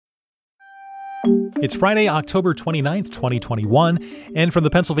It's Friday, October 29th, 2021, and from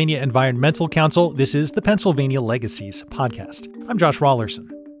the Pennsylvania Environmental Council, this is the Pennsylvania Legacies podcast. I'm Josh Rawlerson.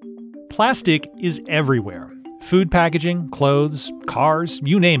 Plastic is everywhere. Food packaging, clothes, cars,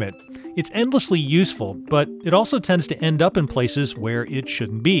 you name it. It's endlessly useful, but it also tends to end up in places where it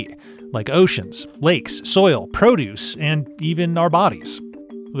shouldn't be, like oceans, lakes, soil, produce, and even our bodies.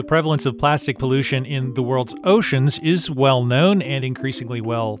 The prevalence of plastic pollution in the world's oceans is well known and increasingly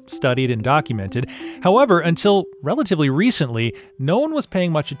well studied and documented. However, until relatively recently, no one was paying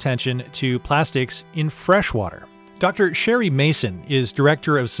much attention to plastics in freshwater. Dr. Sherry Mason is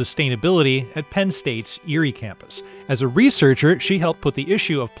Director of Sustainability at Penn State's Erie campus. As a researcher, she helped put the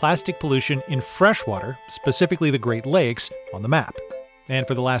issue of plastic pollution in freshwater, specifically the Great Lakes, on the map. And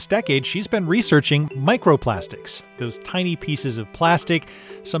for the last decade, she's been researching microplastics, those tiny pieces of plastic,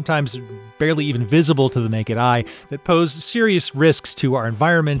 sometimes barely even visible to the naked eye, that pose serious risks to our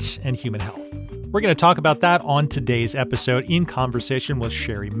environment and human health. We're going to talk about that on today's episode in conversation with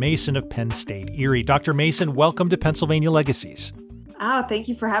Sherry Mason of Penn State Erie. Dr. Mason, welcome to Pennsylvania Legacies. Oh, thank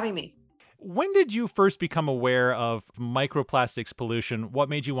you for having me. When did you first become aware of microplastics pollution? What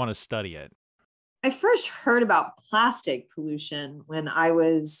made you want to study it? I first heard about plastic pollution when I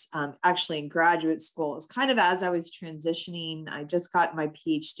was actually in graduate school. It was kind of as I was transitioning. I just got my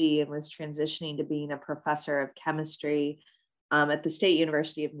PhD and was transitioning to being a professor of chemistry at the State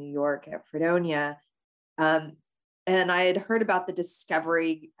University of New York at Fredonia. And I had heard about the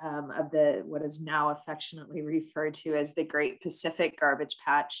discovery of what is now affectionately referred to as the Great Pacific Garbage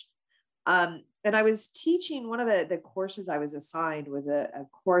Patch. And I was teaching, one of the courses I was assigned was a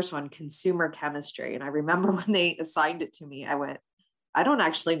course on consumer chemistry. And I remember when they assigned it to me, I went, I don't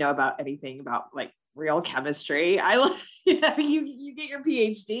actually know about anything about like real chemistry. You get your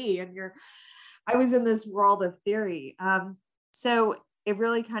PhD and I was in this world of theory. So it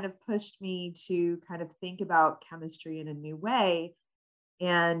really kind of pushed me to kind of think about chemistry in a new way.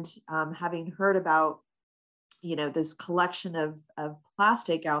 And having heard about this collection of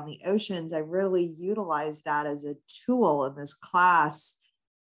plastic out in the oceans, I really utilized that as a tool in this class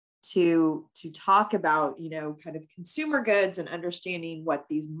to talk about, kind of consumer goods and understanding what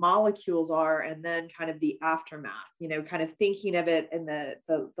these molecules are, and then kind of the aftermath, kind of thinking of it in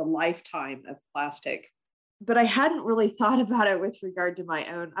the lifetime of plastic. But I hadn't really thought about it with regard to my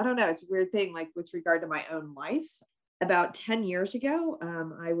own, I don't know, it's a weird thing, like with regard to my own life. About 10 years ago,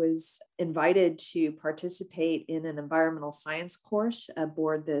 I was invited to participate in an environmental science course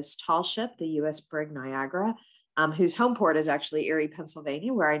aboard this tall ship, the U.S. brig Niagara, whose home port is actually Erie,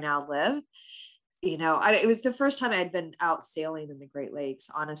 Pennsylvania, where I now live. It was the first time I had been out sailing in the Great Lakes,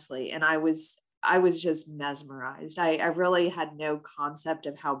 honestly, and I was just mesmerized. I really had no concept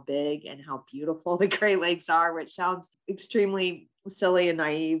of how big and how beautiful the Great Lakes are, which sounds extremely silly and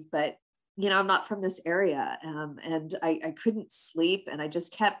naive, but I'm not from this area, and I couldn't sleep, and I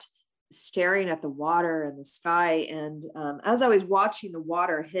just kept staring at the water and the sky. And as I was watching the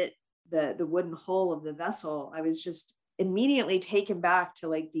water hit the wooden hull of the vessel, I was just immediately taken back to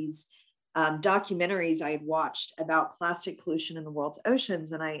like these documentaries I had watched about plastic pollution in the world's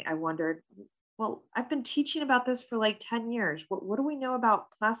oceans. And I wondered, well, I've been teaching about this for like 10 years. What do we know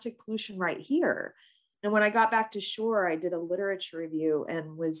about plastic pollution right here? And when I got back to shore, I did a literature review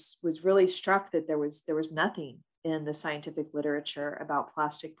and was really struck that there was nothing in the scientific literature about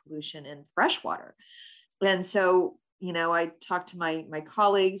plastic pollution in freshwater. And so, I talked to my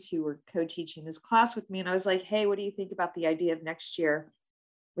colleagues who were co-teaching this class with me, and I was like, hey, what do you think about the idea of next year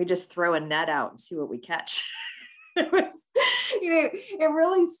we just throw a net out and see what we catch? It was, it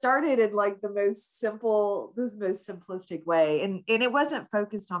really started in like the most simplistic way. And it wasn't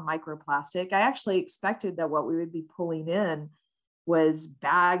focused on microplastic. I actually expected that what we would be pulling in was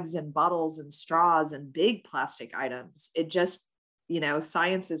bags and bottles and straws and big plastic items. It just,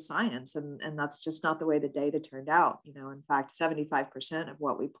 science is science. And that's just not the way the data turned out. In fact, 75% of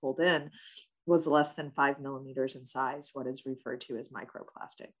what we pulled in was less than 5 millimeters in size, what is referred to as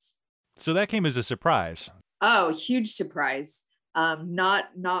microplastics. So that came as a surprise. Oh, huge surprise. Not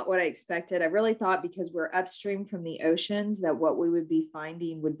what I expected. I really thought because we're upstream from the oceans that what we would be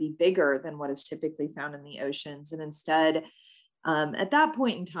finding would be bigger than what is typically found in the oceans. And instead, at that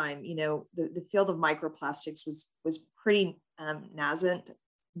point in time, the field of microplastics was pretty nascent.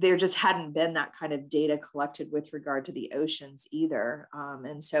 There just hadn't been that kind of data collected with regard to the oceans either.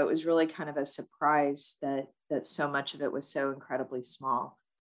 And so it was really kind of a surprise that so much of it was so incredibly small.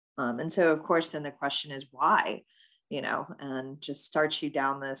 And so, of course, then the question is why, and just starts you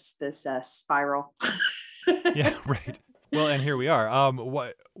down this spiral. Yeah, right. Well, and here we are.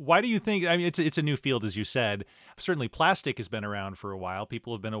 Why do you think? I mean, it's a new field, as you said. Certainly, plastic has been around for a while.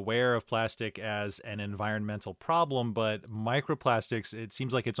 People have been aware of plastic as an environmental problem, but microplastics, it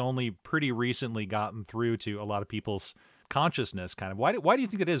seems like it's only pretty recently gotten through to a lot of people's consciousness. Kind of. Why do you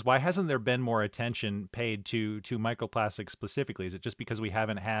think it is? Why hasn't there been more attention paid to microplastics specifically? Is it just because we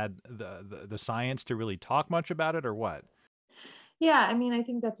haven't had the science to really talk much about it, or what? Yeah, I mean, I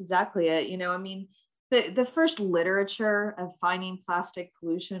think that's exactly it. I mean, the first literature of finding plastic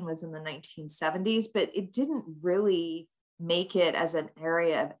pollution was in the 1970s, but it didn't really make it as an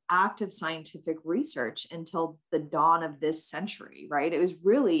area of active scientific research until the dawn of this century, right? It was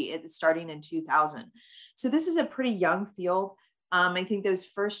really starting in 2000. So this is a pretty young field. I think those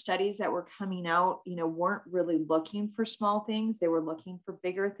first studies that were coming out, weren't really looking for small things. They were looking for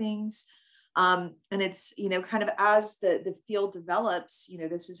bigger things. And it's, kind of as the field develops,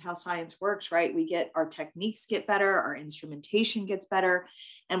 this is how science works, right? Our techniques get better, our instrumentation gets better,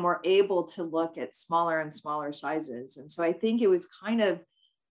 and we're able to look at smaller and smaller sizes. And so I think it was kind of,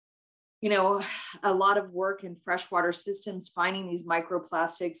 a lot of work in freshwater systems, finding these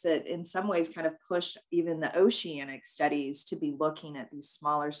microplastics that in some ways kind of pushed even the oceanic studies to be looking at these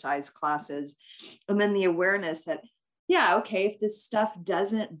smaller size classes. And then the awareness that, yeah, okay, if this stuff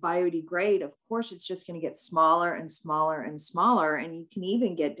doesn't biodegrade, of course, it's just going to get smaller and smaller and smaller. And you can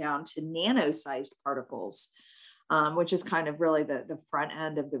even get down to nano-sized particles, which is kind of really the front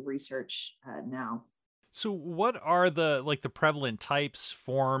end of the research now. So what are the prevalent types,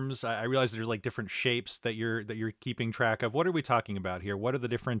 forms? I realize there's like different shapes that you're keeping track of. What are we talking about here? What are the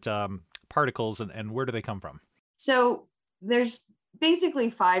different particles and where do they come from? So there's basically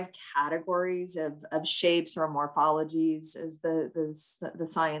 5 categories of shapes or morphologies, as the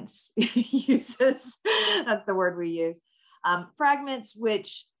science uses. That's the word we use. Fragments,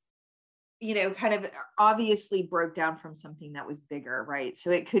 which kind of obviously broke down from something that was bigger, right?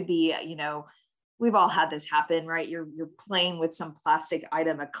 So it could be, we've all had this happen, right? You're playing with some plastic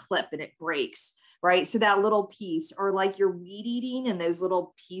item, a clip, and it breaks, right? So that little piece, or like you're weed eating, and those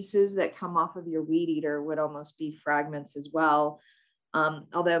little pieces that come off of your weed eater would almost be fragments as well.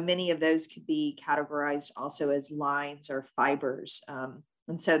 Although many of those could be categorized also as lines or fibers.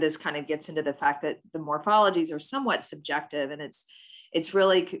 And so this kind of gets into the fact that the morphologies are somewhat subjective, and it's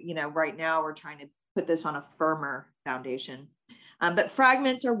really, right now we're trying to put this on a firmer foundation. But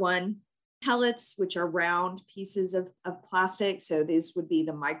fragments are one. Pellets, which are round pieces of plastic. So these would be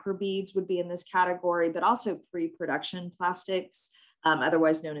the microbeads would be in this category, but also pre-production plastics,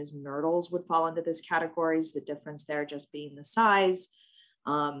 otherwise known as nurdles, would fall into this categories. The difference there just being the size.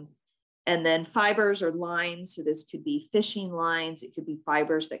 And then fibers or lines. So this could be fishing lines. It could be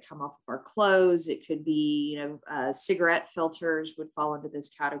fibers that come off of our clothes. It could be, cigarette filters would fall into this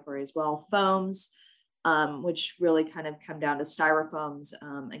category as well. Foams, which really kind of come down to styrofoams.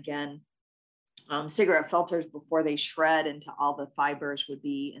 Again, cigarette filters before they shred into all the fibers would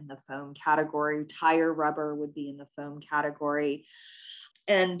be in the foam category. Tire rubber would be in the foam category.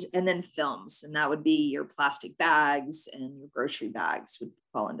 And then films, and that would be your plastic bags and your grocery bags would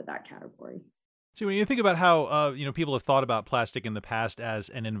fall into that category. So when you think about how people have thought about plastic in the past as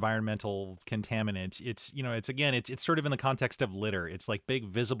an environmental contaminant, it's sort of in the context of litter. It's like big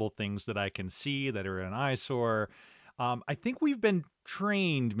visible things that I can see that are an eyesore. I think we've been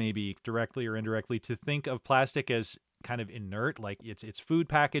trained, maybe directly or indirectly, to think of plastic as kind of inert, like it's food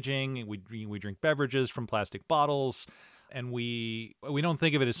packaging. We drink beverages from plastic bottles, and we don't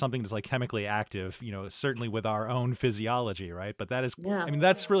think of it as something that's like chemically active. Certainly with our own physiology, right? But that is, Yeah. I mean,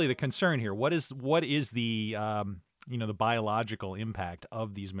 that's really the concern here. What is the the biological impact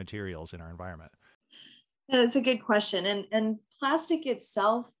of these materials in our environment? Yeah, that's a good question. And plastic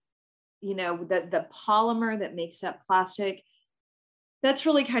itself, the polymer that makes up plastic, that's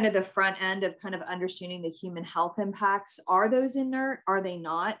really kind of the front end of kind of understanding the human health impacts. Are those inert? Are they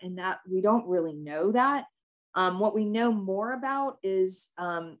not? And that we don't really know that. What we know more about is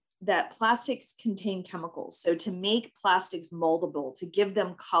that plastics contain chemicals. So to make plastics moldable, to give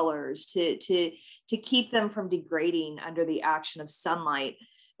them colors, to keep them from degrading under the action of sunlight,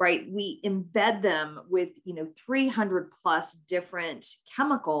 right? We embed them with 300 plus different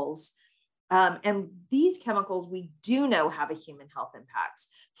chemicals. And these chemicals we do know have a human health impacts.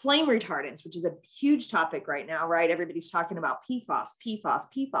 Flame retardants, which is a huge topic right now, right? Everybody's talking about PFAS, PFAS,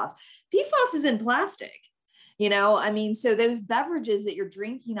 PFAS. PFAS is in plastic. So those beverages that you're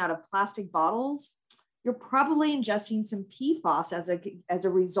drinking out of plastic bottles, you're probably ingesting some PFAS as a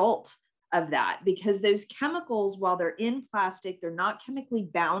result of that, because those chemicals, while they're in plastic, they're not chemically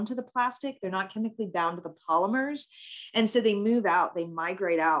bound to the plastic. They're not chemically bound to the polymers. And so they move out, they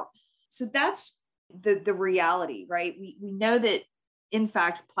migrate out. So that's the reality, right? We know that, in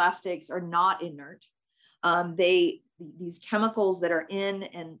fact, plastics are not inert. These chemicals that are in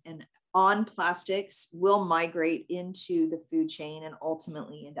and on plastics will migrate into the food chain and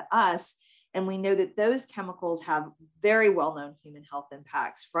ultimately into us. And we know that those chemicals have very well-known human health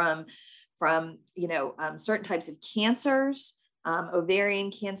impacts from certain types of cancers,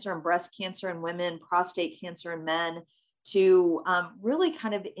 ovarian cancer and breast cancer in women, prostate cancer in men, to really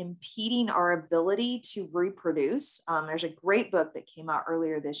kind of impeding our ability to reproduce. There's a great book that came out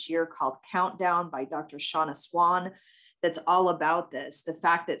earlier this year called Countdown by Dr. Shauna Swan that's all about this. The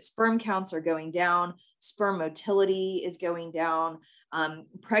fact that sperm counts are going down, sperm motility is going down,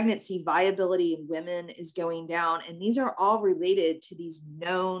 pregnancy viability in women is going down. And these are all related to these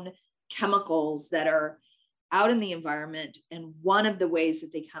known chemicals that are out in the environment. And one of the ways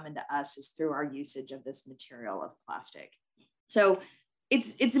that they come into us is through our usage of this material of plastic. So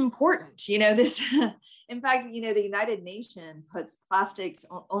it's important, this, in fact, the United Nations puts plastics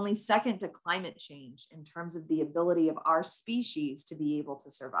only second to climate change in terms of the ability of our species to be able to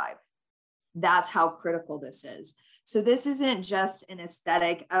survive. That's how critical this is. So this isn't just an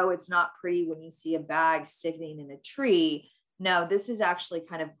aesthetic, oh, it's not pretty when you see a bag sticking in a tree. No, this is actually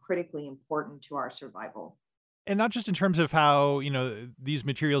kind of critically important to our survival. And not just in terms of how, these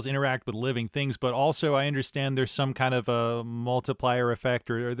materials interact with living things, but also I understand there's some kind of a multiplier effect,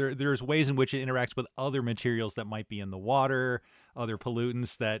 or there's ways in which it interacts with other materials that might be in the water, other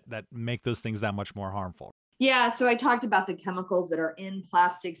pollutants that make those things that much more harmful. Yeah, so I talked about the chemicals that are in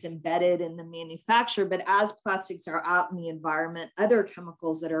plastics embedded in the manufacture, but as plastics are out in the environment, other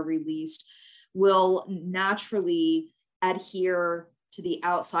chemicals that are released will naturally adhere to the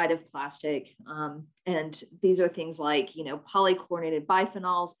outside of plastic. And these are things like, polychlorinated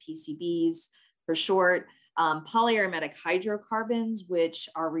biphenyls, PCBs for short, polyaromatic hydrocarbons, which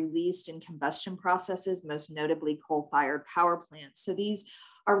are released in combustion processes, most notably coal-fired power plants. So these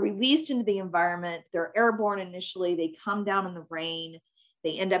are released into the environment. They're airborne initially. They come down in the rain.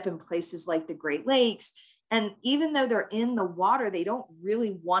 They end up in places like the Great Lakes. And even though they're in the water, they don't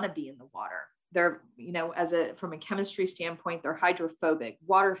really want to be in the water. They're, from a chemistry standpoint, they're hydrophobic,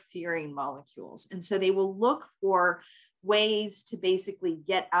 water-fearing molecules. And so they will look for ways to basically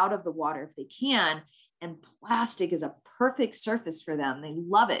get out of the water if they can. And plastic is a perfect surface for them. They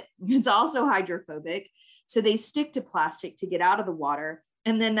love it. It's also hydrophobic. So they stick to plastic to get out of the water.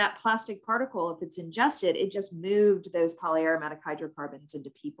 And then that plastic particle, if it's ingested, it just moved those polyaromatic hydrocarbons into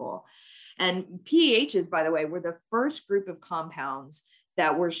people. And PAHs, by the way, were the first group of compounds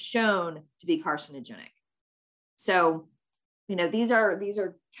that were shown to be carcinogenic. So, these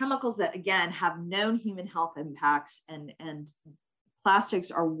are chemicals that, again, have known human health impacts, and plastics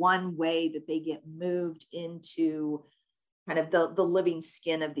are one way that they get moved into kind of the living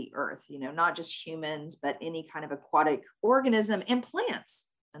skin of the earth, not just humans, but any kind of aquatic organism and plants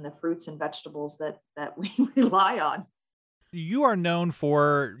and the fruits and vegetables that we rely on. You are known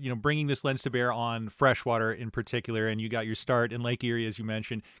for, bringing this lens to bear on freshwater in particular, and you got your start in Lake Erie, as you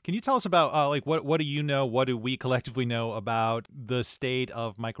mentioned. Can you tell us about, what do you know, what do we collectively know about the state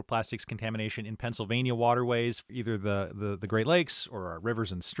of microplastics contamination in Pennsylvania waterways, either the Great Lakes or our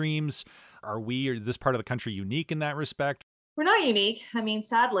rivers and streams? Are we, or is this part of the country, unique in that respect? We're not unique. I mean,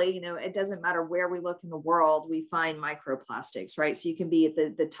 sadly, it doesn't matter where we look in the world, we find microplastics, right? So you can be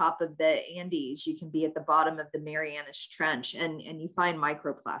at the top of the Andes, you can be at the bottom of the Marianas Trench, and you find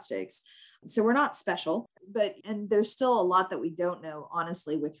microplastics. So we're not special, and there's still a lot that we don't know,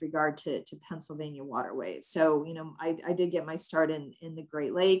 honestly, with regard to Pennsylvania waterways. So, I did get my start in the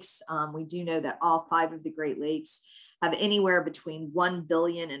Great Lakes. We do know that all 5 of the Great Lakes have anywhere between 1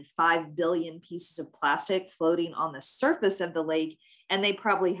 billion and 5 billion pieces of plastic floating on the surface of the lake. And they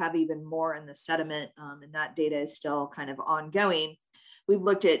probably have even more in the sediment. And that data is still kind of ongoing. We've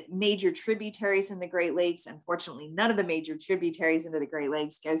looked at major tributaries in the Great Lakes. Unfortunately, none of the major tributaries into the Great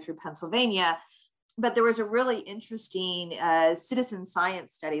Lakes go through Pennsylvania. But there was a really interesting citizen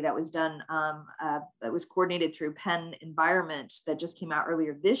science study that was done, that was coordinated through Penn Environment, that just came out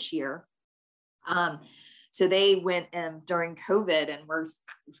earlier this year. So they went during COVID and were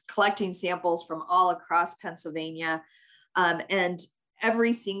collecting samples from all across Pennsylvania. And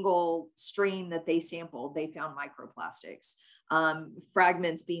every single stream that they sampled, they found microplastics,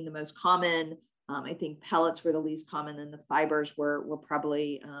 fragments being the most common. I think pellets were the least common, and the fibers were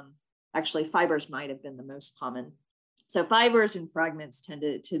probably, actually fibers might have been the most common. So fibers and fragments tend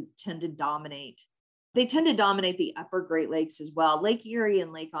to dominate. They tend to dominate the upper Great Lakes as well. Lake Erie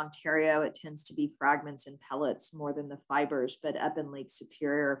and Lake Ontario, it tends to be fragments and pellets more than the fibers, but up in Lake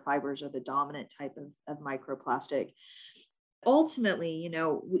Superior, fibers are the dominant type of microplastic. Ultimately,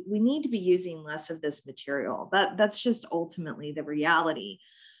 we need to be using less of this material. That's just ultimately the reality.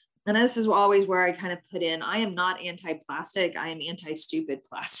 And this is always where I kind of put in, I am not anti-plastic. I am anti-stupid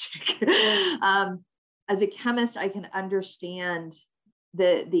plastic. As a chemist, I can understand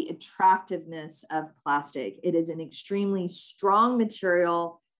the attractiveness of plastic. It is an extremely strong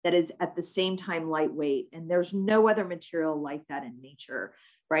material that is at the same time lightweight. And there's no other material like that in nature,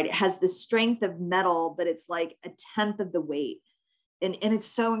 right? It has the strength of metal, but it's like a tenth of the weight. And it's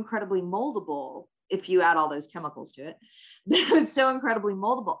so incredibly moldable if you add all those chemicals to it. It's so incredibly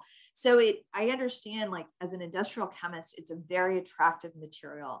moldable. So I understand, like, as an industrial chemist, it's a very attractive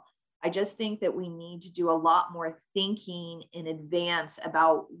material. I just think that we need to do a lot more thinking in advance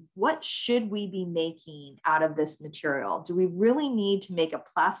about what should we be making out of this material. Do we really need to make a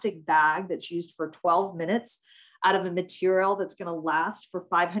plastic bag that's used for 12 minutes out of a material that's going to last for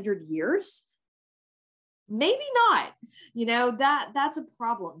 500 years? Maybe not. That's a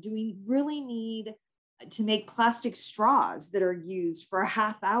problem. Do we really need to make plastic straws that are used for a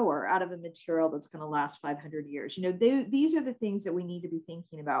half hour out of a material that's going to last 500 years? These are the things that we need to be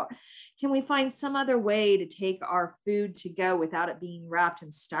thinking about. Can we find some other way to take our food to go without it being wrapped in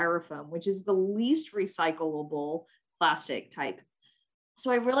styrofoam, which is the least recyclable plastic type?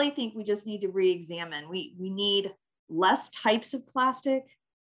 So I really think we just need to re-examine. We need less types of plastic.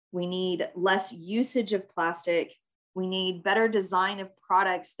 We need less usage of plastic. We need better design of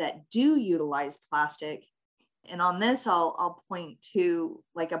products that do utilize plastic. And on this, I'll point to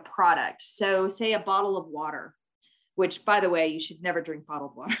like a product. So say a bottle of water, which, by the way, you should never drink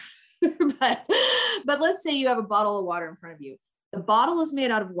bottled water. but let's say you have a bottle of water in front of you. The bottle is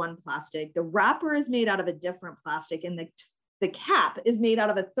made out of one plastic. The wrapper is made out of a different plastic. And the cap is made out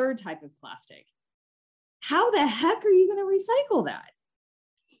of a third type of plastic. How the heck are you going to recycle that?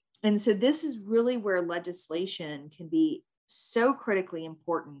 And so this is really where legislation can be so critically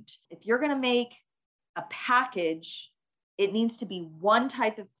important. If you're going to make a package, it needs to be one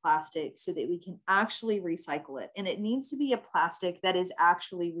type of plastic so that we can actually recycle it. And it needs to be a plastic that is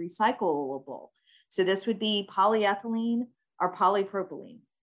actually recyclable. So this would be polyethylene or polypropylene.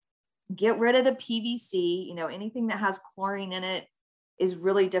 Get rid of the PVC, anything that has chlorine in it is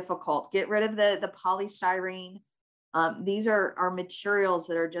really difficult. Get rid of the polystyrene. These are materials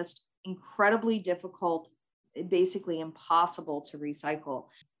that are just incredibly difficult, basically impossible to recycle.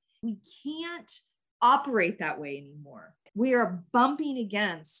 We can't operate that way anymore. We are bumping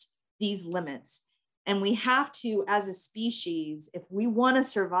against these limits. And we have to, as a species, if we want to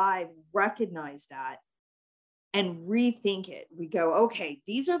survive, recognize that and rethink it. We go, okay,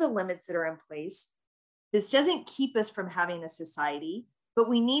 these are the limits that are in place. This doesn't keep us from having a society, but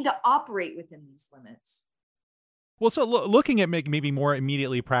we need to operate within these limits. Well, so looking at maybe more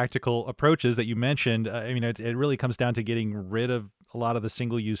immediately practical approaches that you mentioned, it really comes down to getting rid of a lot of the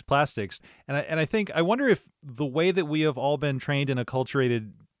single-use plastics. And I wonder if the way that we have all been trained and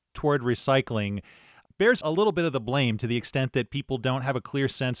acculturated toward recycling bears a little bit of the blame, to the extent that people don't have a clear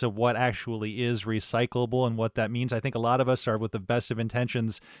sense of what actually is recyclable and what that means. I think a lot of us are, with the best of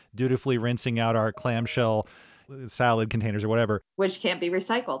intentions, dutifully rinsing out our clamshell salad containers or whatever, which can't be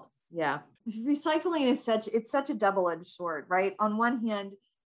recycled. Yeah. Recycling is such a double-edged sword, right? On one hand,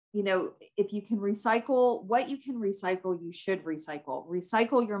 if you can recycle what you can recycle, you should recycle.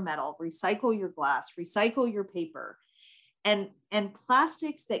 Recycle your metal, recycle your glass, recycle your paper. And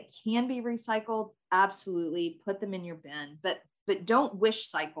plastics that can be recycled, absolutely put them in your bin, but don't wish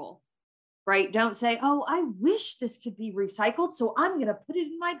cycle, right? Don't say, oh, I wish this could be recycled, so I'm going to put it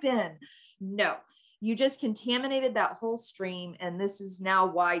in my bin. No. You just contaminated that whole stream. And this is now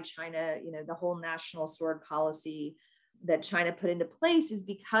why China, the whole national sword policy that China put into place is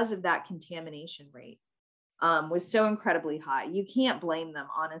because of that contamination rate was so incredibly high. You can't blame them,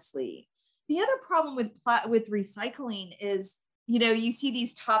 honestly. The other problem with recycling is, you see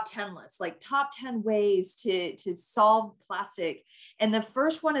these top 10 lists, like top 10 ways to solve plastic. And the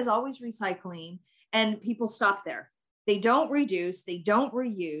first one is always recycling, and people stop there. They don't reduce, they don't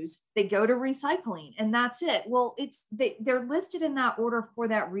reuse, they go to recycling, and that's it. Well, they're listed in that order for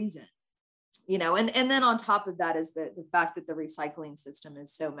that reason, and then on top of that is the fact that the recycling system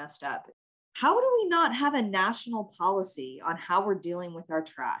is so messed up. How do we not have a national policy on how we're dealing with our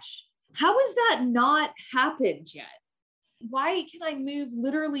trash? How has that not happened yet? Why can I move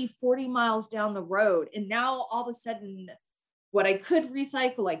literally 40 miles down the road, and now all of a sudden what I could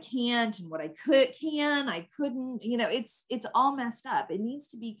recycle, I can't, and what I I couldn't, it's all messed up. It needs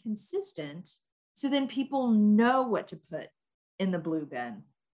to be consistent so then people know what to put in the blue bin.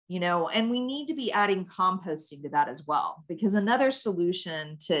 and we need to be adding composting to that as well, because another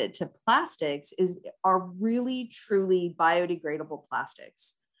solution to plastics are really truly biodegradable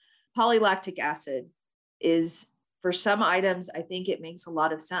plastics. Polylactic acid is, for some items, I think it makes a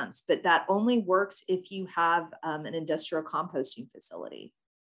lot of sense, but that only works if you have an industrial composting facility.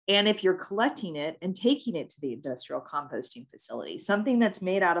 And if you're collecting it and taking it to the industrial composting facility, something that's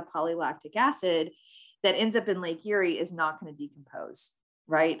made out of polylactic acid that ends up in Lake Erie is not going to decompose,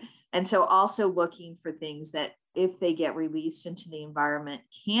 right? And so also looking for things that, if they get released into the environment,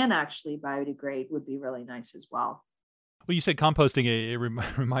 can actually biodegrade would be really nice as well. Well, you said composting. It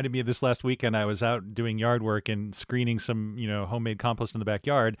reminded me of this last weekend. I was out doing yard work and screening some, homemade compost in the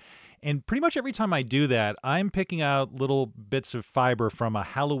backyard. And pretty much every time I do that, I'm picking out little bits of fiber from a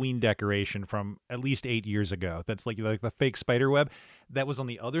Halloween decoration from at least 8 years ago. That's like the fake spider web that was on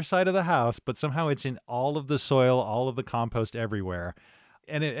the other side of the house, but somehow it's in all of the soil, all of the compost everywhere.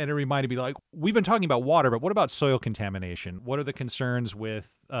 And it reminded me, like, we've been talking about water, but what about soil contamination? What are the concerns with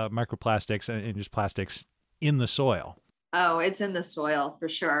microplastics and just plastics in the soil? Oh, it's in the soil for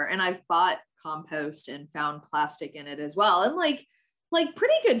sure. And I've bought compost and found plastic in it as well. And like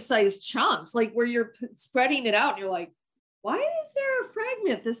pretty good sized chunks, like where you're spreading it out and you're like, why is there a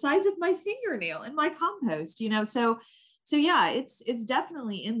fragment the size of my fingernail in my compost? So yeah, it's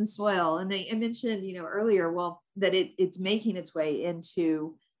definitely in the soil. And I mentioned, earlier, well, that it's making its way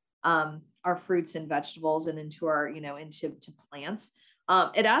into our fruits and vegetables and into our, into plants.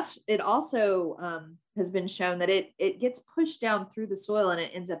 It also has been shown that it gets pushed down through the soil and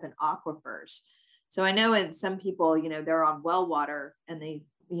it ends up in aquifers. So I know in some people, they're on well water and they,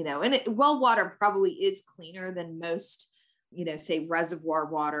 well water probably is cleaner than most, say reservoir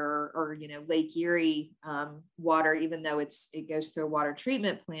water or Lake Erie water, even though it goes through a water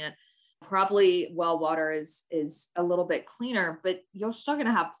treatment plant. Probably well water is a little bit cleaner, but you're still going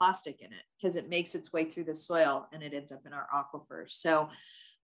to have plastic in it because it makes its way through the soil and it ends up in our aquifers. So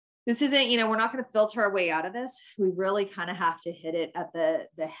this isn't, we're not going to filter our way out of this. We really kind of have to hit it at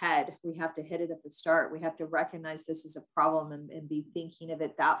the head. We have to hit it at the start. We have to recognize this is a problem and be thinking of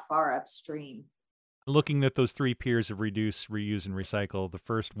it that far upstream. Looking at those 3 P's of reduce, reuse, and recycle, the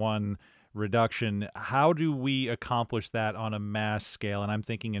first one, reduction, how do we accomplish that on a mass scale? And I'm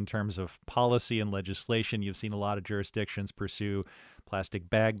thinking in terms of policy and legislation. You've seen a lot of jurisdictions pursue plastic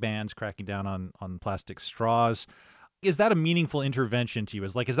bag bans, cracking down on plastic straws. Is that a meaningful intervention to you?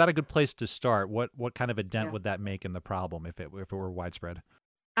 Is that a good place to start? What kind of a dent would that make in the problem if it were widespread?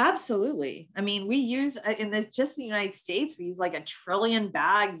 Absolutely. I mean, we use just the United States, we use like 1 trillion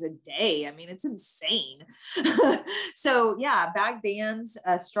bags a day. I mean, it's insane. So yeah, bag bans,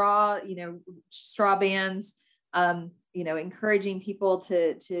 straw bans, encouraging people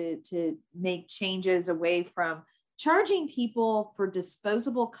to make changes away from charging people for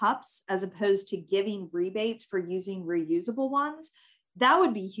disposable cups as opposed to giving rebates for using reusable ones. That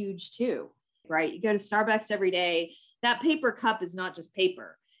would be huge too, right? You go to Starbucks every day. That paper cup is not just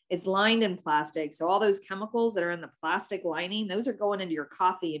paper. It's lined in plastic. So all those chemicals that are in the plastic lining, those are going into your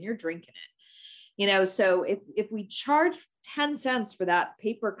coffee and you're drinking it. So if we charge 10 cents for that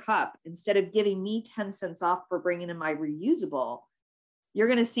paper cup, instead of giving me 10 cents off for bringing in my reusable, you're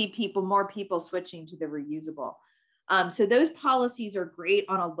going to see more people switching to the reusable. So those policies are great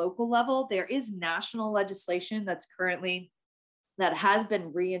on a local level. There is national legislation that has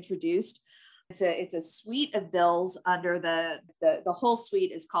been reintroduced. It's a suite of bills under the whole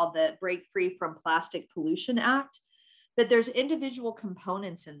suite is called the Break Free from Plastic Pollution Act. But there's individual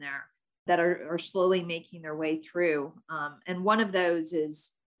components in there that are slowly making their way through. And one of those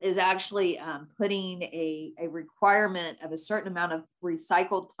is actually putting a requirement of a certain amount of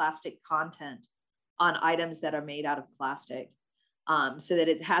recycled plastic content on items that are made out of plastic, so that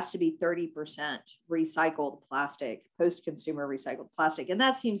it has to be 30% recycled plastic, post-consumer recycled plastic. And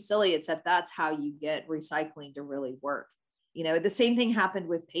that seems silly, except that's how you get recycling to really work. The same thing happened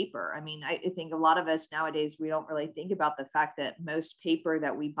with paper. I mean, I think a lot of us nowadays, we don't really think about the fact that most paper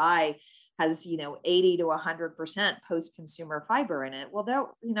that we buy has, 80 to 100% post-consumer fiber in it.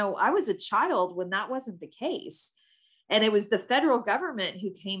 Well, I was a child when that wasn't the case. And it was the federal government who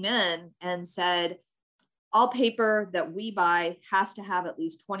came in and said, all paper that we buy has to have at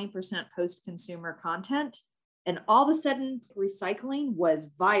least 20% post-consumer content. And all of a sudden, recycling was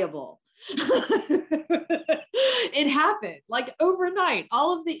viable. It happened like overnight.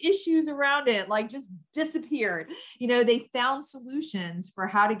 All of the issues around it just disappeared. They found solutions for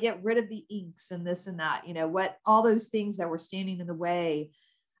how to get rid of the inks and this and that, all those things that were standing in the way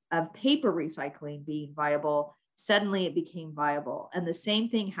of paper recycling being viable. Suddenly it became viable. And the same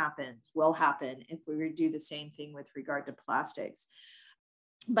thing will happen if we do the same thing with regard to plastics.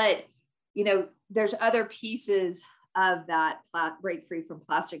 But, there's other pieces of that break free from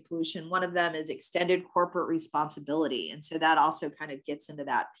plastic pollution. One of them is extended corporate responsibility. And so that also kind of gets into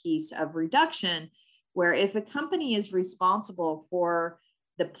that piece of reduction, where if a company is responsible for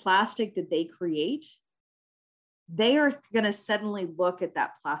the plastic that they create, they are going to suddenly look at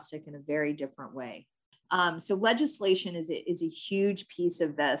that plastic in a very different way. So legislation is a huge piece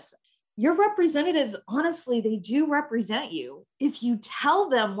of this. Your representatives, honestly, they do represent you. If you tell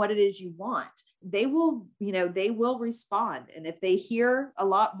them what it is you want, they will respond. And if they hear a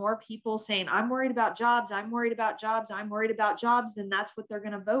lot more people saying, I'm worried about jobs, I'm worried about jobs, I'm worried about jobs, then that's what they're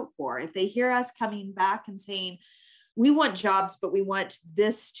going to vote for. If they hear us coming back and saying, we want jobs, but we want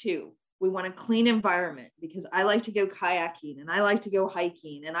this too. We want a clean environment, because I like to go kayaking and I like to go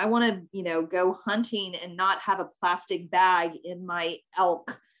hiking and I want to, go hunting and not have a plastic bag in my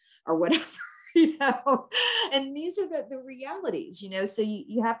elk or whatever, and these are the realities, so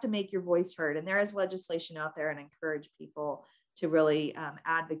you have to make your voice heard. And there is legislation out there, and encourage people to really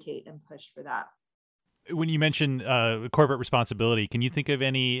advocate and push for that. When you mention corporate responsibility, can you think of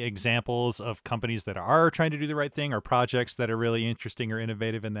any examples of companies that are trying to do the right thing, or projects that are really interesting or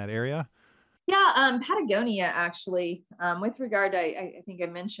innovative in that area? Yeah, Patagonia, actually, with regard to, I think I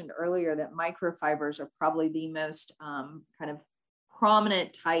mentioned earlier that microfibers are probably the most kind of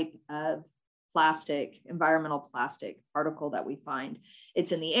prominent type of plastic, environmental plastic particle that we find.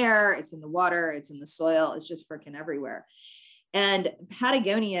 It's in the air, it's in the water, it's in the soil, it's just freaking everywhere. And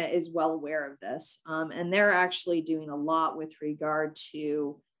Patagonia is well aware of this. And they're actually doing a lot with regard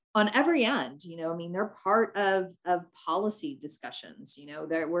to, on every end, they're part of policy discussions.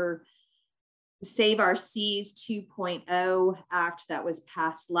 There were Save Our Seas 2.0 Act that was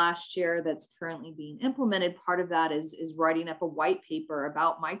passed last year that's currently being implemented. Part of that is writing up a white paper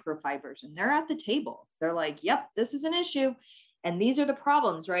about microfibers. And they're at the table. They're like, yep, this is an issue. And these are the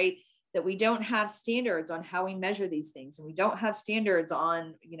problems, right? That we don't have standards on how we measure these things. And we don't have standards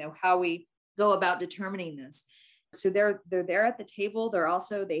on, how we go about determining this. So they're there at the table.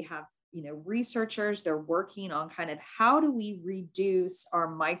 They have, researchers. They're working on kind of how do we reduce our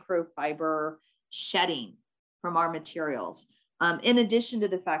microfiber shedding from our materials. In addition to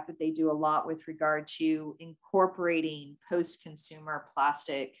the fact that they do a lot with regard to incorporating post-consumer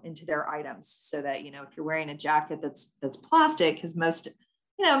plastic into their items, so that, if you're wearing a jacket that's plastic, because most,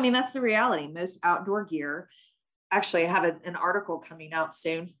 that's the reality. Most outdoor gear, actually, I have an article coming out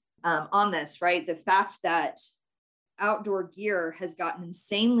soon on this, right? The fact that outdoor gear has gotten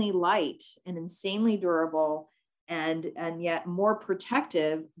insanely light and insanely durable and yet more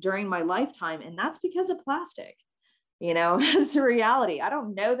protective during my lifetime. And that's because of plastic. That's the reality. I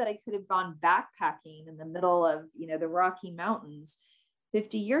don't know that I could have gone backpacking in the middle of, the Rocky Mountains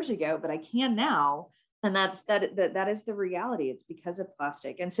 50 years ago, but I can now. And that is the reality. It's because of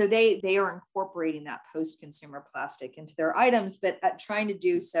plastic. And so they are incorporating that post-consumer plastic into their items, but trying to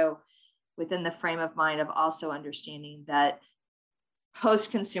do so within the frame of mind of also understanding that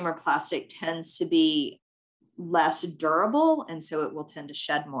post-consumer plastic tends to be less durable, and so it will tend to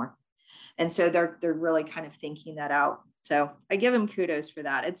shed more. And so they're really kind of thinking that out. So I give them kudos for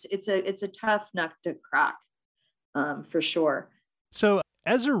that. It's a tough nut to crack, for sure. So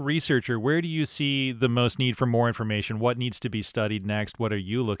as a researcher, where do you see the most need for more information? What needs to be studied next? What are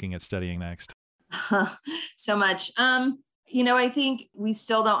you looking at studying next? So much. I think we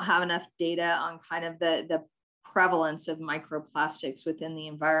still don't have enough data on kind of the prevalence of microplastics within the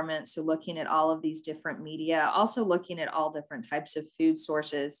environment. So looking at all of these different media, also looking at all different types of food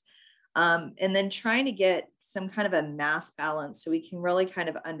sources, and then trying to get some kind of a mass balance so we can really kind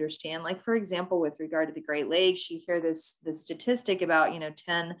of understand, like, for example, with regard to the Great Lakes, you hear the statistic about,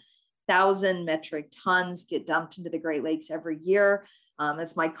 10,000 metric tons get dumped into the Great Lakes every year.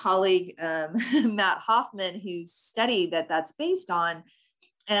 As my colleague, Matt Hoffman, who's studied that's based on,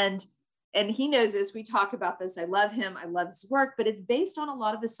 and he knows this, we talk about this. I love him. I love his work, but it's based on a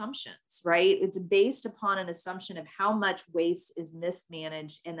lot of assumptions, right? It's based upon an assumption of how much waste is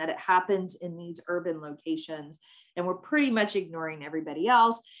mismanaged and that it happens in these urban locations. And we're pretty much ignoring everybody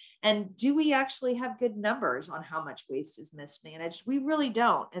else. And do we actually have good numbers on how much waste is mismanaged? We really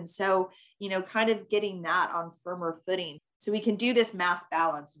don't. And so, kind of getting that on firmer footing so we can do this mass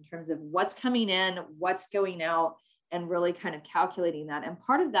balance in terms of what's coming in, what's going out, and really kind of calculating that. And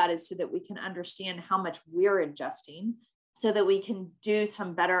part of that is so that we can understand how much we're ingesting, so that we can do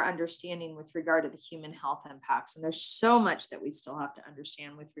some better understanding with regard to the human health impacts. And there's so much that we still have to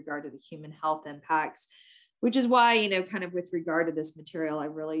understand with regard to the human health impacts, which is why, kind of with regard to this material, I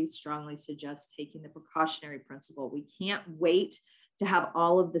really strongly suggest taking the precautionary principle. We can't wait to have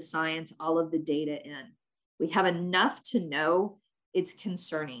all of the science, all of the data in. We have enough to know it's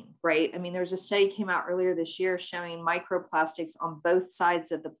concerning, right? I mean, there's a study came out earlier this year showing microplastics on both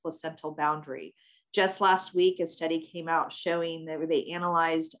sides of the placental boundary. Just last week, a study came out showing that they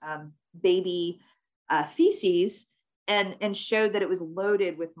analyzed baby feces and showed that it was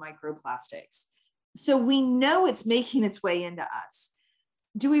loaded with microplastics. So we know it's making its way into us.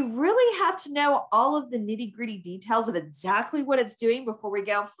 Do we really have to know all of the nitty-gritty details of exactly what it's doing before we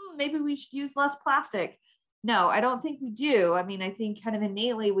go, maybe we should use less plastic? No, I don't think we do. I mean, I think kind of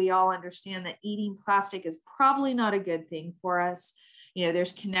innately we all understand that eating plastic is probably not a good thing for us. You know,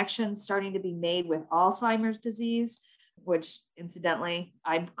 there's connections starting to be made with Alzheimer's disease, which incidentally,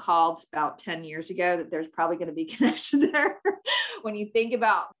 I called about 10 years ago that there's probably going to be a connection there. When you think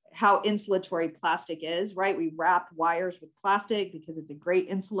about how insulatory plastic is, right? We wrap wires with plastic because it's a great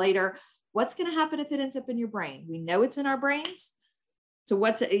insulator. What's going to happen if it ends up in your brain? We know it's in our brains. So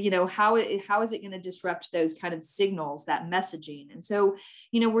how is it going to disrupt those kind of signals, that messaging? And so,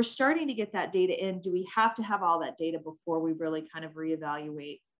 we're starting to get that data in. Do we have to have all that data before we really kind of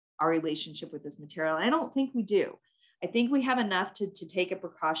reevaluate our relationship with this material? I don't think we do. I think we have enough to take a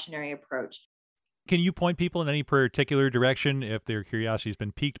precautionary approach. Can you point people in any particular direction if their curiosity has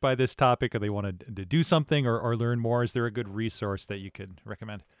been piqued by this topic or they want to do something or learn more? Is there a good resource that you could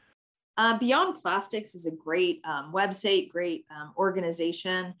recommend? Beyond Plastics is a great website, great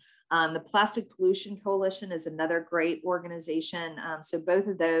organization. The Plastic Pollution Coalition is another great organization. So both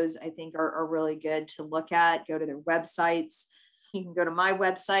of those, I think, are really good to look at. Go to their websites. You can go to my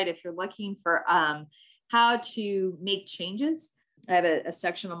website if you're looking for how to make changes. I have a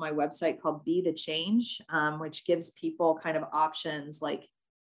section on my website called Be the Change, which gives people kind of options like,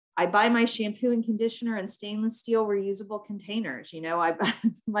 I buy my shampoo and conditioner in stainless steel reusable containers.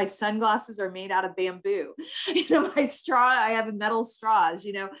 My sunglasses are made out of bamboo. My straw, I have metal straws,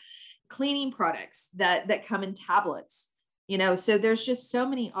 cleaning products that come in tablets. So there's just so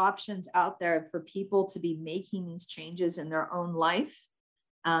many options out there for people to be making these changes in their own life.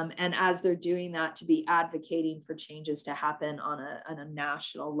 And as they're doing that, to be advocating for changes to happen on a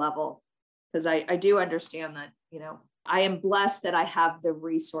national level. Because I do understand that, I am blessed that I have the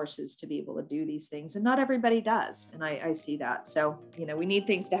resources to be able to do these things, and not everybody does. And I see that. So, we need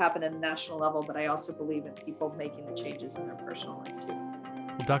things to happen at a national level, but I also believe in people making the changes in their personal life too.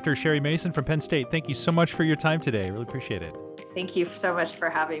 Well, Dr. Sherry Mason from Penn State, thank you so much for your time today. I really appreciate it. Thank you so much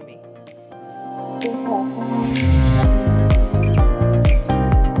for having me.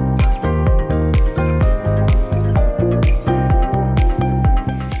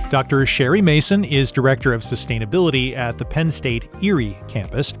 Dr. Sherry Mason is Director of Sustainability at the Penn State Erie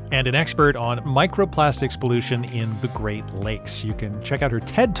campus and an expert on microplastics pollution in the Great Lakes. You can check out her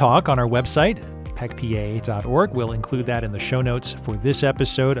TED Talk on our website, pecpa.org. We'll include that in the show notes for this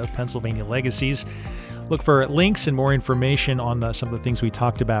episode of Pennsylvania Legacies. Look for links and more information on some of the things we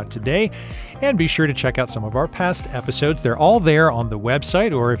talked about today. And be sure to check out some of our past episodes. They're all there on the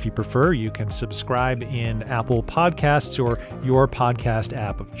website, or if you prefer, you can subscribe in Apple Podcasts or your podcast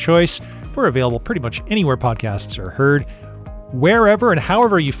app of choice. We're available pretty much anywhere podcasts are heard. Wherever and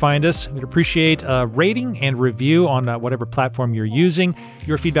however you find us, we'd appreciate a rating and review on whatever platform you're using.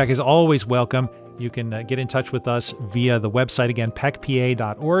 Your feedback is always welcome. You can get in touch with us via the website, again,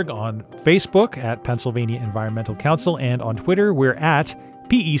 pecpa.org, on Facebook at Pennsylvania Environmental Council, and on Twitter, we're at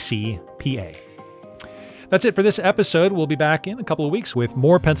PECPA. That's it for this episode. We'll be back in a couple of weeks with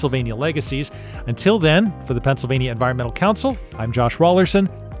more Pennsylvania Legacies. Until then, for the Pennsylvania Environmental Council, I'm Josh Rawlerson.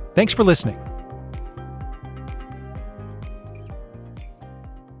 Thanks for listening.